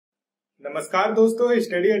नमस्कार दोस्तों,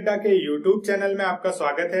 स्टडी अड्डा के यूट्यूब चैनल में आपका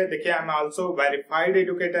स्वागत है। देखिए, I am also verified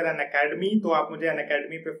educator Unacademy, तो आप मुझे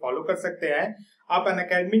अनअकैडमी पे फॉलो कर सकते हैं। आप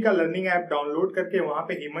अनअकैडमी का लर्निंग ऐप डाउनलोड करके वहां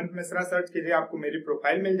पे हेमंत मिश्रा सर्च कीजिए, आपको मेरी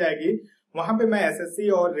प्रोफाइल मिल जाएगी। वहां पे मैं एसएससी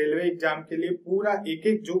और रेलवे एग्जाम के लिए पूरा एक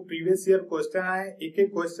एक जो प्रीवियस ईयर क्वेश्चन आए, एक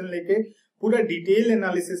एक क्वेश्चन लेके पूरा डिटेल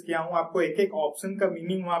एनालिसिस किया हूँ। आपको एक एक ऑप्शन का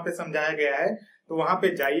मीनिंग वहां पे समझाया गया है। तो वहां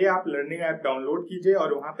पे जाइए, आप लर्निंग ऐप डाउनलोड कीजिए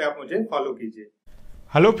और वहां पे आप मुझे फॉलो कीजिए।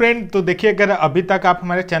 हेलो फ्रेंड, तो देखिए, अगर अभी तक आप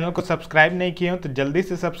हमारे चैनल को सब्सक्राइब नहीं किए हो तो जल्दी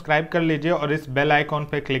से सब्सक्राइब कर लीजिए और इस बेल आइकॉन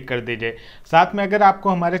पर क्लिक कर दीजिए। साथ में अगर आपको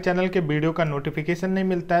हमारे चैनल के वीडियो का नोटिफिकेशन नहीं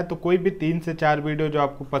मिलता है तो कोई भी 3 से 4 वीडियो जो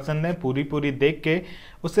आपको पसंद है पूरी देख के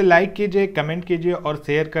उसे लाइक कीजिए, कमेंट कीजिए और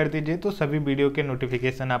शेयर कर दीजिए, तो सभी वीडियो के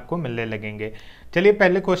नोटिफिकेशन आपको मिलने लगेंगे। चलिए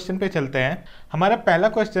पहले क्वेश्चन पे चलते हैं। हमारा पहला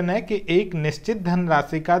क्वेश्चन है कि एक निश्चित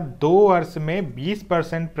धनराशि का 2 वर्ष में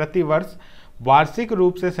 20% प्रति वर्ष वार्षिक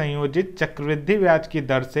रूप से संयोजित चक्रवृद्धि ब्याज की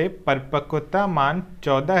दर से परिपक्वता मान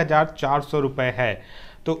 14,400 रुपये है,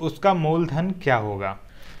 तो उसका मूलधन क्या होगा।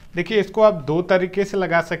 देखिए, इसको आप 2 तरीके से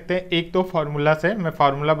लगा सकते हैं। एक तो फॉर्मूला से, मैं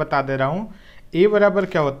फॉर्मूला बता दे रहा हूँ। ए बराबर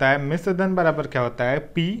क्या होता है, मिश्र धन बराबर क्या होता है,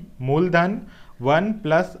 पी मूलधन 1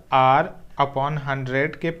 +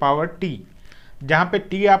 r/100 के पावर टी, जहाँ पे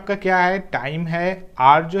टी आपका क्या है, टाइम है,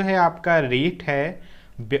 आर जो है आपका रेट है,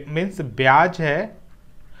 मीन्स ब्याज है,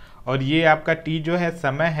 और ये आपका टी जो है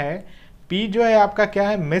समय है, पी जो है आपका क्या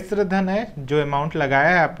है, मिश्र धन है जो अमाउंट लगाया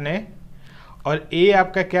है आपने, और ए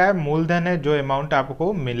आपका क्या है, मूलधन है जो अमाउंट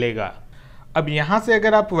आपको मिलेगा। अब यहाँ से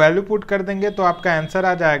अगर आप वैल्यू पुट कर देंगे तो आपका आंसर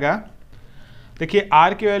आ जाएगा। देखिए,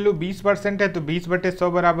 आर की वैल्यू 20% है तो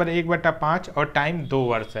 20/100 बराबर 1/5 और टाइम 2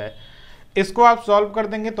 वर्ष है। इसको आप सॉल्व कर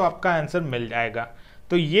देंगे तो आपका आंसर मिल जाएगा।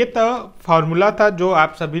 तो ये तो फार्मूला था जो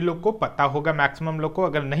आप सभी लोग को पता होगा, मैक्सिमम लोग को।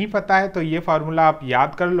 अगर नहीं पता है तो ये फार्मूला आप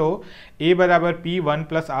याद कर लो, a बराबर p 1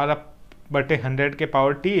 + r/100 के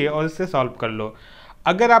पावर t है, और इससे सॉल्व कर लो।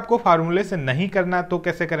 अगर आपको फार्मूले से नहीं करना तो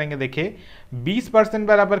कैसे करेंगे। देखिए, 20%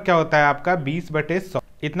 बराबर क्या होता है आपका, 20/100,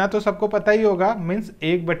 इतना तो सबको पता ही होगा, मीन्स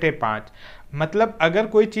 1/5। मतलब अगर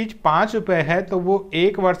कोई चीज़ 5 रुपये है तो वो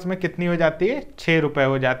 1 वर्ष में कितनी हो जाती है, 6 रुपये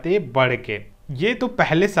हो जाती है बढ़ के। ये तो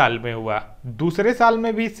पहले साल में हुआ। दूसरे साल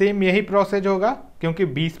में भी सेम यही प्रोसेस होगा, क्योंकि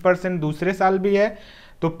 20% दूसरे साल भी है,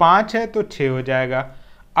 तो 5 है तो 6 हो जाएगा।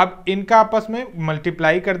 अब इनका आपस में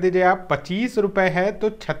मल्टीप्लाई कर दीजिए आप, 25 रुपये है तो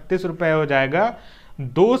 36 रुपये हो जाएगा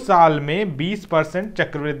 2 साल में 20%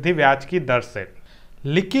 चक्रवृद्धि ब्याज की दर से।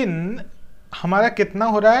 लेकिन हमारा कितना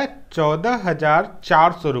हो रहा है,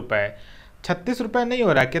 14,400 रुपये, 36 रुपये नहीं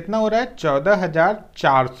हो रहा है। कितना हो रहा है,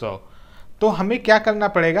 14,400। तो हमें क्या करना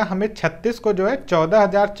पड़ेगा, हमें 36 को जो है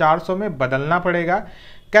 14,400 में बदलना पड़ेगा।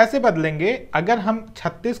 कैसे बदलेंगे, अगर हम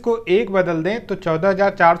 36 को 1 बदल दें तो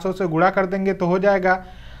 14,400 से गुणा कर देंगे तो हो जाएगा।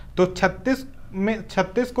 तो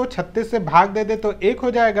 36 को 36 से भाग दे दे तो 1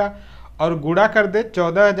 हो जाएगा, और गुणा कर दे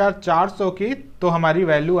 14,400 की तो हमारी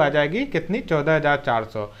वैल्यू आ जाएगी कितनी,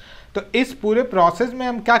 14,400। तो इस पूरे प्रोसेस में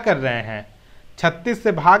हम क्या कर रहे हैं, 36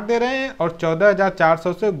 से भाग दे रहे हैं और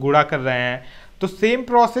 14,400 से गुणा कर रहे हैं। तो सेम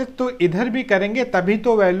प्रोसेस तो इधर भी करेंगे, तभी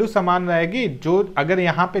तो वैल्यू समान रहेगी। जो अगर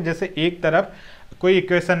यहाँ पे जैसे एक तरफ कोई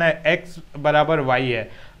इक्वेशन है x बराबर y है,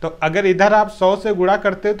 तो अगर इधर आप 100 से गुणा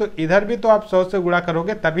करते हो तो इधर भी तो आप 100 से गुणा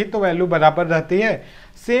करोगे, तभी तो वैल्यू बराबर रहती है।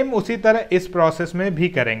 सेम उसी तरह इस प्रोसेस में भी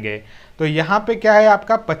करेंगे। तो यहाँ पे क्या है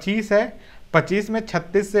आपका 25 है, 25 में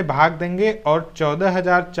 36 से भाग देंगे और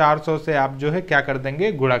 14,400 से आप जो है क्या कर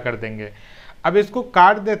देंगे, गुणा कर देंगे। अब इसको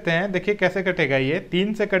काट देते हैं। देखिए कैसे कटेगा, ये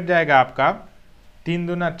 3 से कट जाएगा आपका, 3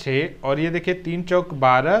 दूना 6, और ये देखिए 3 चौक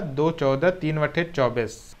 12, 2 14, 3 बटे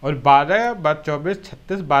 24, और 12 × 24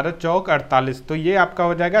 36, 12 चौक 48, तो ये आपका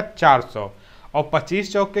हो जाएगा 400। और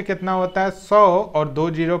 25 चौक के कितना होता है, 100, और 2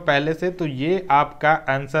 जीरो पहले से, तो ये आपका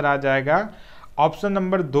आंसर आ जाएगा option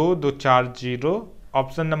number 2, 2 4 0।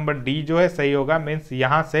 Option number D जो है सही होगा, मीन्स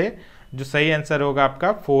यहाँ से जो सही आंसर होगा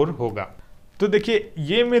आपका 4 होगा। तो देखिए,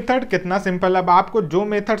 ये मेथड कितना सिंपल। अब आपको जो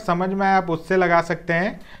मेथड समझ में आए आप उससे लगा सकते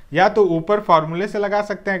हैं, या तो ऊपर फॉर्मूले से लगा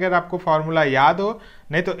सकते हैं अगर आपको फॉर्मूला याद हो,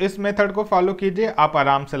 नहीं तो इस मेथड को फॉलो कीजिए, आप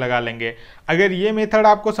आराम से लगा लेंगे। अगर ये मेथड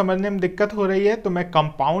आपको समझने में दिक्कत हो रही है तो मैं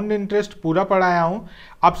कंपाउंड इंटरेस्ट पूरा पढ़ाया हूँ।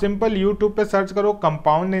 आप सिंपल यूट्यूब पे सर्च करो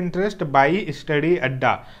कंपाउंड इंटरेस्ट बाई स्टडी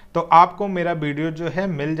अड्डा, तो आपको मेरा वीडियो जो है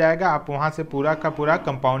मिल जाएगा। आप वहाँ से पूरा का पूरा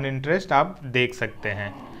कंपाउंड इंटरेस्ट आप देख सकते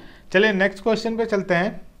हैं। चलिए नेक्स्ट क्वेश्चन पे चलते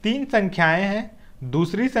हैं। 3 संख्याएं हैं,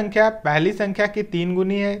 दूसरी संख्या पहली संख्या की 3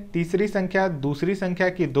 गुनी है, तीसरी संख्या दूसरी संख्या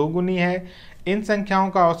की 2 गुनी है। इन संख्याओं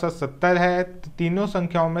का औसत 70 है, तो तीनों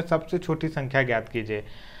संख्याओं में सबसे छोटी संख्या ज्ञात कीजिए।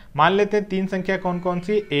 मान लेते हैं 3 संख्या कौन कौन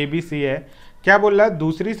सी, ए बी सी है। क्या बोल रहा है,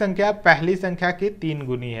 दूसरी संख्या पहली संख्या की 3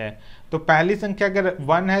 गुनी है। तो पहली संख्या अगर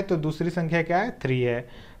 1 है तो दूसरी संख्या क्या है, 3 है।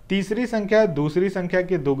 तीसरी संख्या दूसरी संख्या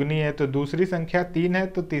की दुगनी है, तो दूसरी संख्या 3 है,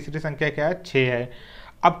 तो तीसरी संख्या क्या है, 6 है।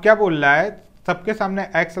 अब क्या बोल रहा है, सबके सामने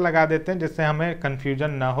x लगा देते हैं जिससे हमें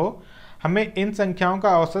कंफ्यूजन ना हो। हमें इन संख्याओं का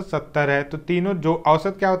औसत 70 है, तो तीनों जो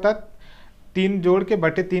औसत क्या होता है, 3 जोड़ के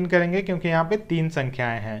बटे 3 करेंगे क्योंकि यहाँ पे 3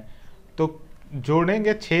 संख्याएं हैं। तो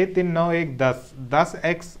जोड़ेंगे 6 3 9 1 10,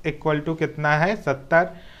 10x इक्वल टू कितना है 70,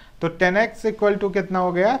 तो 10x इक्वल टू कितना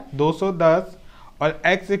हो गया 210, और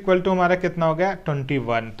x इक्वल टू हमारा कितना हो गया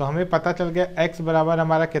 21। तो हमें पता चल गया x बराबर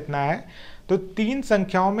हमारा कितना है। तो 3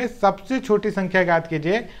 संख्याओं में सबसे छोटी संख्या ज्ञात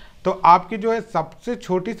कीजिए। तो आपकी जो है सबसे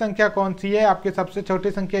छोटी संख्या कौन सी है, आपकी सबसे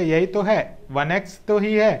छोटी संख्या यही तो है, 1x तो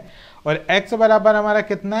ही है, और x बराबर हमारा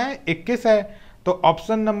कितना है 21 है। तो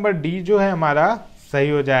ऑप्शन नंबर डी जो है हमारा सही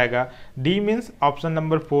हो जाएगा। डी मीन्स ऑप्शन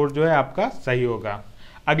नंबर 4 जो है आपका सही होगा।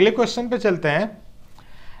 अगले क्वेश्चन पे चलते हैं।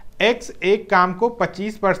 x एक काम को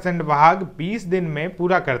 25% भाग 20 दिन में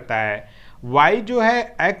पूरा करता है, y जो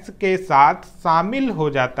है x के साथ शामिल हो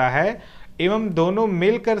जाता है एवं दोनों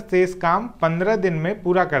मिलकर शेष काम 15 दिन में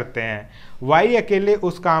पूरा करते हैं, y अकेले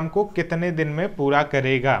उस काम को कितने दिन में पूरा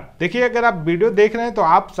करेगा। देखिए, अगर आप वीडियो देख रहे हैं तो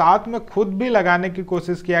आप साथ में खुद भी लगाने की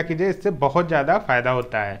कोशिश किया कीजिए, इससे बहुत ज़्यादा फायदा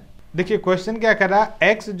होता है। देखिए क्वेश्चन क्या कर रहा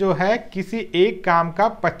है, x जो है किसी एक काम का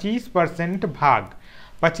 25% भाग,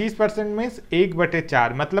 25% मीन्स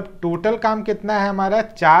 1/4, मतलब टोटल काम कितना है हमारा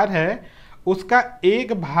 4 है, उसका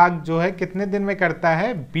एक भाग जो है कितने दिन में करता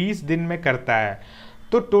है 20 दिन में करता है।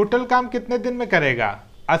 तो टोटल काम कितने दिन में करेगा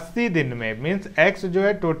 80 दिन में, मीन्स x जो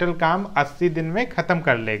है टोटल काम 80 दिन में खत्म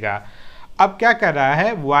कर लेगा। अब क्या कर रहा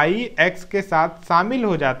है, y x के साथ शामिल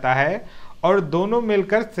हो जाता है और दोनों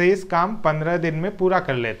मिलकर शेष काम 15 दिन में पूरा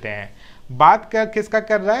कर लेते हैं। बात कर किसका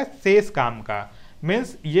कर रहा है, शेष काम का,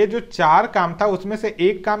 मीन्स ये जो 4 काम था उसमें से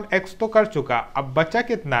एक काम x तो कर चुका, अब बचा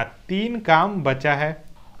कितना 3 काम बचा है,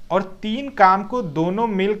 और 3 काम को दोनों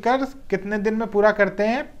मिलकर कितने दिन में पूरा करते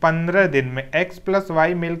हैं 15 दिन में। x प्लस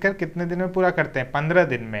वाई मिलकर कितने दिन में पूरा करते हैं 15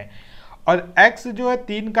 दिन में, और x जो है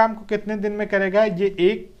 3 काम को कितने दिन में करेगा, ये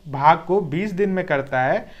एक भाग को 20 दिन में करता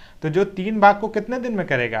है, तो जो 3 भाग को कितने दिन में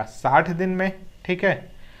करेगा 60 दिन में। ठीक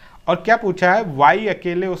है, और क्या पूछा है, y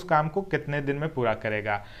अकेले उस काम को कितने दिन में पूरा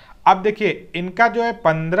करेगा। अब देखिए इनका जो है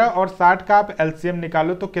 15 और 60 का आप एलसीएम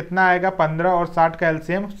निकालो तो कितना आएगा, 15 और 60 का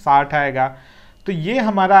एलसीएम 60 आएगा। तो ये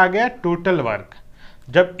हमारा आ गया टोटल वर्क।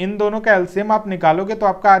 जब इन दोनों का एलसीएम आप निकालोगे तो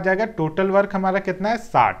आपका आ जाएगा टोटल वर्क हमारा कितना है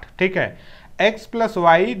 60। ठीक है, x प्लस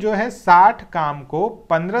वाई जो है 60 काम को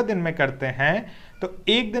 15 दिन में करते हैं, तो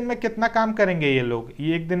एक दिन में कितना काम करेंगे ये लोग,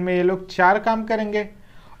 ये एक दिन में ये लोग 4 काम करेंगे,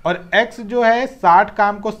 और x जो है 60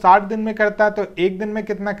 काम को 60 दिन में करता है, तो एक दिन में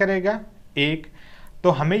कितना करेगा 1। तो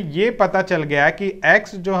हमें ये पता चल गया कि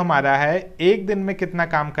x जो हमारा है एक दिन में कितना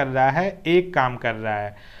काम कर रहा है, 1 काम कर रहा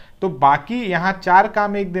है। तो बाकी यहाँ 4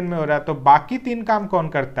 काम एक दिन में हो रहा है, तो बाकी 3 काम कौन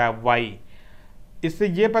करता है, y। इससे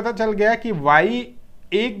ये पता चल गया कि y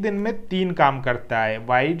एक दिन में 3 काम करता है,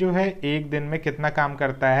 y जो है एक दिन में कितना काम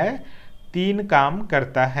करता है 3 काम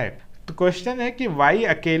करता है। तो क्वेश्चन है कि y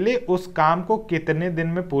अकेले उस काम को कितने दिन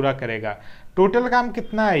में पूरा करेगा। टोटल काम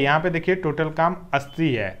कितना है, यहाँ पे देखिए टोटल काम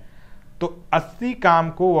 80 है, तो 80 काम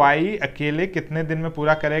को y अकेले कितने दिन में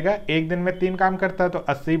पूरा करेगा, एक दिन में 3 काम करता है, तो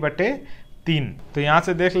 80/3। तो यहाँ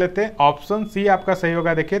से देख लेते हैं, ऑप्शन सी आपका सही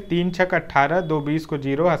होगा। देखिए 3 छक 18, 2 20 को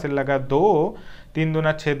 0, हासिल लगा 2, 3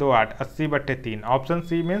 दूना 6, 2 8, 80/3। Option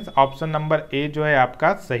C means option number A जो है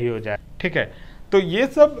आपका सही हो जाए। ठीक है, तो ये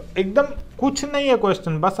सब एकदम कुछ नहीं है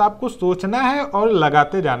क्वेश्चन, बस आपको सोचना है और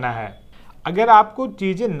लगाते जाना है। अगर आपको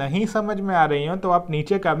चीज़ें नहीं समझ में आ रही हो तो आप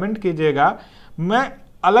नीचे कमेंट कीजिएगा, मैं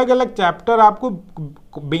अलग अलग चैप्टर आपको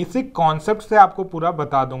बेसिक कॉन्सेप्ट से आपको पूरा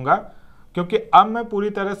बता दूंगा, क्योंकि अब मैं पूरी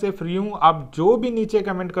तरह से फ्री हूँ। आप जो भी नीचे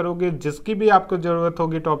कमेंट करोगे, जिसकी भी आपको ज़रूरत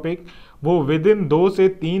होगी टॉपिक, वो विदिन 2 से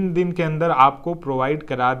 3 दिन के अंदर आपको प्रोवाइड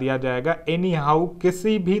करा दिया जाएगा। एनी हाउ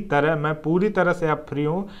किसी भी तरह मैं पूरी तरह से आप फ्री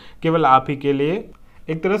हूँ, केवल आप ही के लिए।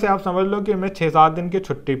 एक तरह से आप समझ लो कि मैं 6-7 दिन की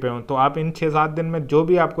छुट्टी पे हूँ, तो आप इन 6-7 दिन में जो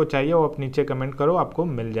भी आपको चाहिए वो आप नीचे कमेंट करो, आपको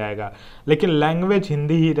मिल जाएगा। लेकिन लैंग्वेज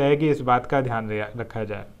हिंदी ही रहेगी, इस बात का ध्यान रखा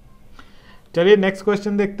जाए। चलिए नेक्स्ट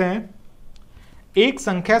क्वेश्चन देखते हैं। एक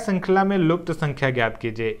संख्या श्रृंखला में लुप्त संख्या ज्ञात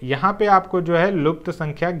कीजिए। यहाँ पे आपको जो है लुप्त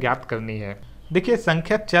संख्या ज्ञात करनी है। देखिए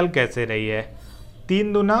संख्या चल कैसे रही है,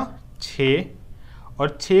 3 दूना 6,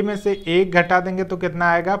 और 6 में से 1 घटा देंगे तो कितना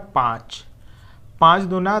आएगा 5, 5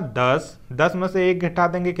 दूना 10, 10 में से 1 घटा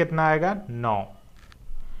देंगे कितना आएगा 9।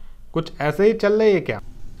 कुछ ऐसे ही चल रही है क्या।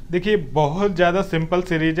 देखिए बहुत ज़्यादा सिंपल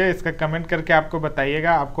सीरीज है, इसका कमेंट करके आपको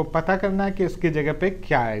बताइएगा, आपको पता करना है कि इसकी जगह पे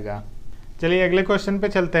क्या आएगा। चलिए अगले क्वेश्चन पे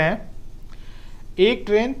चलते हैं। एक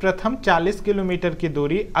ट्रेन प्रथम 40 किलोमीटर की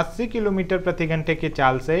दूरी 80 किलोमीटर प्रति घंटे की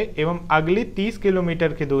चाल से एवं अगली 30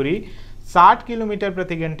 किलोमीटर की दूरी 60 किलोमीटर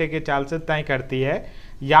प्रति घंटे की चाल से तय करती है,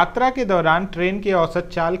 यात्रा के दौरान ट्रेन की औसत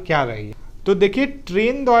चाल क्या रही? तो देखिए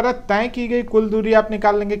ट्रेन द्वारा तय की गई कुल दूरी आप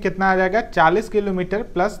निकाल लेंगे, कितना आ जाएगा 40 किलोमीटर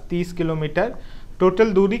प्लस 30 किलोमीटर,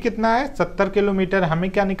 टोटल दूरी कितना है 70 किलोमीटर। हमें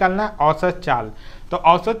क्या निकालना है? औसत चाल। तो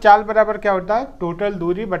औसत चाल बराबर क्या होता है? टोटल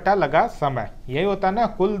दूरी बटा लगा समय, यही होता है ना,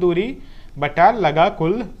 कुल दूरी बटा लगा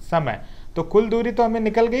कुल समय। तो कुल दूरी तो हमें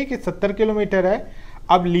निकल गई कि 70 किलोमीटर है।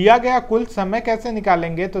 अब लिया गया कुल समय कैसे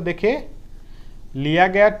निकालेंगे? तो देखिए लिया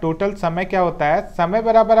गया टोटल समय क्या होता है? समय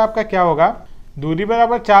बराबर आपका क्या होगा? दूरी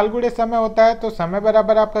बराबर चाल गुणे समय होता है। तो समय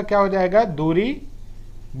बराबर आपका क्या हो जाएगा? दूरी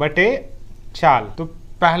बटे चाल। तो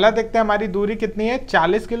पहला देखते हैं हमारी दूरी कितनी है,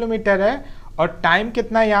 40 किलोमीटर है, और टाइम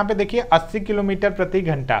कितना है यहाँ पे देखिए 80 किलोमीटर प्रति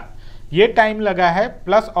घंटा ये टाइम लगा है,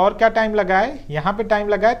 प्लस और क्या टाइम लगा है, यहाँ पे टाइम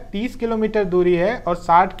लगा है 30 किलोमीटर दूरी है और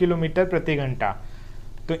 60 किलोमीटर प्रति घंटा।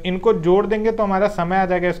 तो इनको जोड़ देंगे तो हमारा समय आ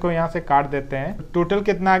जाएगा, इसको यहाँ से काट देते हैं। टोटल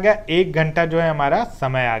कितना आ गया? 1 घंटा जो है हमारा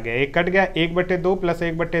समय आ गया, एक कट गया, 1/2 प्लस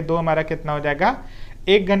 1/2 हमारा कितना हो जाएगा?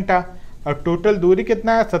 1 घंटा। और टोटल दूरी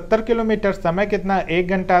कितना है? 70 किलोमीटर, समय कितना है? 1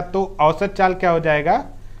 घंटा। तो औसत चाल क्या हो जाएगा?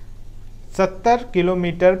 70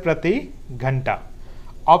 किलोमीटर प्रति घंटा।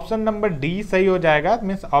 ऑप्शन नंबर डी सही हो जाएगा,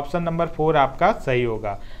 मीन्स ऑप्शन नंबर 4 आपका सही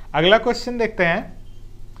होगा। अगला क्वेश्चन देखते हैं।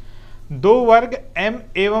 2 वर्ग m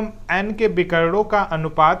एवं n के विकर्णों का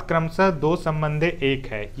अनुपात क्रमशः 2 संबंधे 1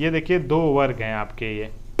 है। ये देखिए 2 वर्ग हैं आपके,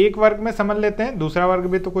 ये एक वर्ग में समझ लेते हैं, दूसरा वर्ग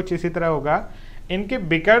भी तो कुछ इसी तरह होगा। इनके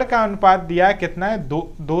विकर्ण का अनुपात दिया है कितना है?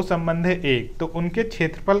 2 संबंधे 1। तो उनके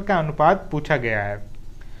क्षेत्रफल का अनुपात पूछा गया है।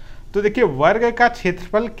 तो देखिए वर्ग का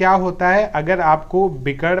क्षेत्रफल क्या होता है, अगर आपको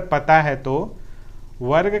विकर्ण पता है तो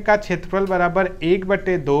वर्ग का क्षेत्रफल बराबर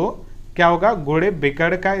 1/2 क्या होगा? गुणे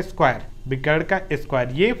विकर्ण का स्क्वायर, विकर्ण का स्क्वायर।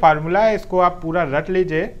 ये फार्मूला है, इसको आप पूरा रट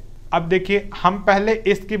लीजिए। अब देखिए हम पहले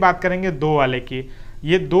इसकी बात करेंगे 2 वाले की।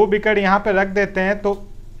 ये 2 विकर्ण यहाँ पे रख देते हैं, तो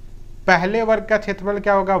पहले वर्ग का क्षेत्रफल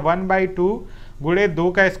क्या होगा? 1/2 गुणे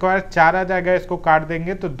 2 का स्क्वायर, 4 आ जाएगा, इसको काट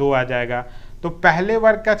देंगे तो 2 आ जाएगा। तो पहले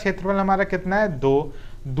वर्ग का क्षेत्रफल हमारा कितना है? 2।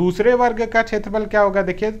 दूसरे वर्ग का क्षेत्रफल क्या होगा?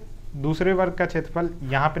 देखिए दूसरे वर्ग का क्षेत्रफल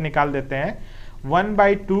यहाँ पे निकाल देते हैं,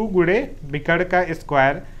 1/2 गुणे विकर्ण का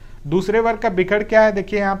स्क्वायर। दूसरे वर्ग का विकर्ण क्या है?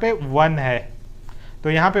 देखिए यहाँ पे 1 है, तो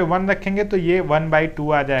यहाँ पे 1 रखेंगे तो ये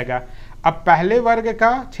 1/2 आ जाएगा। अब पहले वर्ग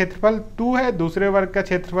का क्षेत्रफल 2 है, दूसरे वर्ग का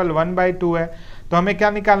क्षेत्रफल 1/2 है, तो हमें क्या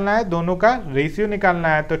निकालना है? दोनों का रेशियो निकालना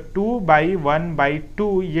है। तो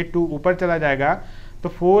 2/1/2, ये 2 ऊपर चला जाएगा, तो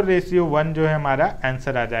 4:1 जो है हमारा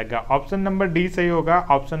आंसर आ जाएगा। ऑप्शन नंबर डी सही होगा,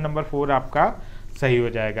 ऑप्शन नंबर 4 आपका सही हो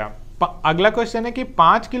जाएगा। अगला क्वेश्चन है कि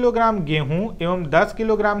 5 किलोग्राम गेहूं एवं 10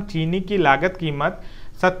 किलोग्राम चीनी की लागत कीमत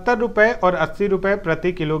 70 रुपये और 80 रुपये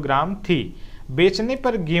प्रति किलोग्राम थी। बेचने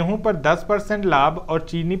पर गेहूं पर 10% लाभ और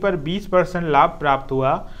चीनी पर 20% लाभ प्राप्त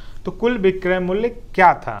हुआ, तो कुल विक्रय मूल्य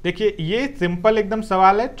क्या था? देखिए ये सिंपल एकदम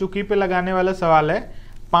सवाल है, चुकी पे लगाने वाला सवाल है।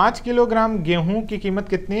 5 किलोग्राम गेहूं की कीमत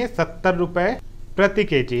कितनी है? 70 रुपये प्रति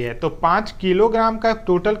केजी है। तो 5 किलोग्राम का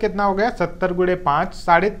टोटल कितना हो गया? 70 गुणे 5,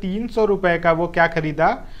 350 रुपये का वो क्या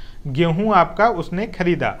खरीदा? गेहूं आपका उसने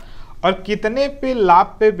खरीदा। और कितने पे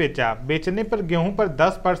लाभ पे बेचा? बेचने पर गेहूं पर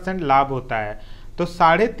 10% लाभ होता है, तो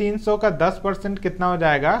 350 का 10% कितना हो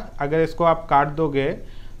जाएगा? अगर इसको आप काट दोगे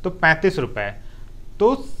तो 35 रुपये।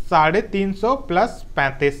 तो 350 प्लस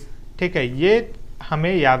 35, ठीक है, ये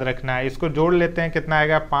हमें याद रखना है। इसको जोड़ लेते हैं, कितना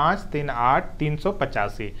आएगा? 5 3 8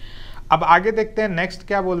 385। अब आगे देखते हैं नेक्स्ट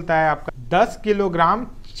क्या बोलता है आपका। 10 किलोग्राम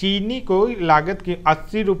चीनी को लागत की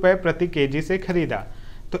 80 रुपये प्रति केजी से खरीदा,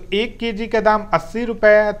 तो 1 केजी का दाम 80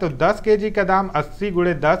 रुपये है, तो 10 केजी का दाम 80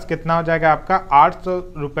 गुणे 10 कितना हो जाएगा आपका? 800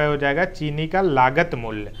 रुपये हो जाएगा चीनी का लागत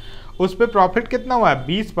मूल्य। उस पर प्रॉफिट कितना हुआ?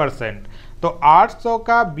 20%। तो 800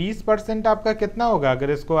 का 20% आपका कितना होगा?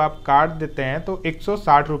 अगर इसको आप काट देते हैं तो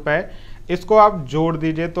 160 रुपये, इसको आप जोड़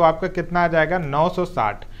दीजिए तो आपका कितना आ जाएगा?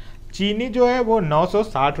 960। चीनी जो है वो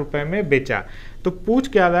 960 रुपये में बेचा। तो पूछ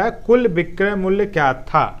क्या रहा है? कुल विक्रय मूल्य क्या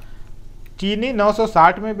था? चीनी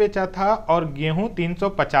 960 में बेचा था और गेहूं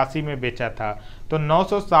 385 में बेचा था, तो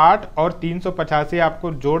 960 और 385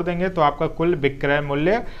 आपको जोड़ देंगे तो आपका कुल विक्रय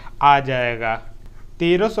मूल्य आ जाएगा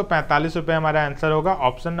 1345 रुपये। हमारा आंसर होगा,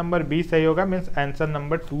 ऑप्शन नंबर बी सही होगा, मीन्स आंसर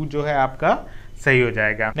नंबर 2 जो है आपका सही हो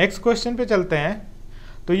जाएगा। नेक्स्ट क्वेश्चन पे चलते हैं।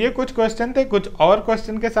 तो ये कुछ क्वेश्चन थे, कुछ और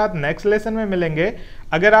क्वेश्चन के साथ नेक्स्ट लेसन में मिलेंगे।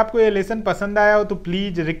 अगर आपको ये लेसन पसंद आया हो तो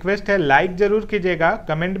प्लीज रिक्वेस्ट है लाइक जरूर कीजिएगा,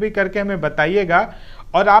 कमेंट भी करके हमें बताइएगा।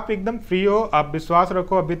 और आप एकदम फ्री हो, आप विश्वास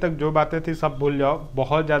रखो, अभी तक जो बातें थी सब भूल जाओ,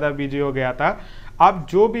 बहुत ज़्यादा बिजी हो गया था। आप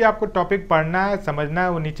जो भी आपको टॉपिक पढ़ना है, समझना है,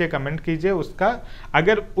 वो नीचे कमेंट कीजिए उसका।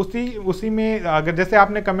 अगर उसी में अगर जैसे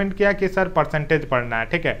आपने कमेंट किया कि सर परसेंटेज पढ़ना है,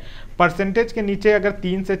 ठीक है, परसेंटेज के नीचे अगर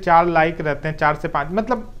 3 से 4 लाइक रहते हैं, 4 से 5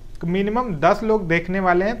 मतलब मिनिमम 10 लोग देखने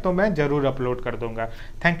वाले हैं, तो मैं ज़रूर अपलोड कर दूंगा।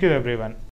 Thank you everyone.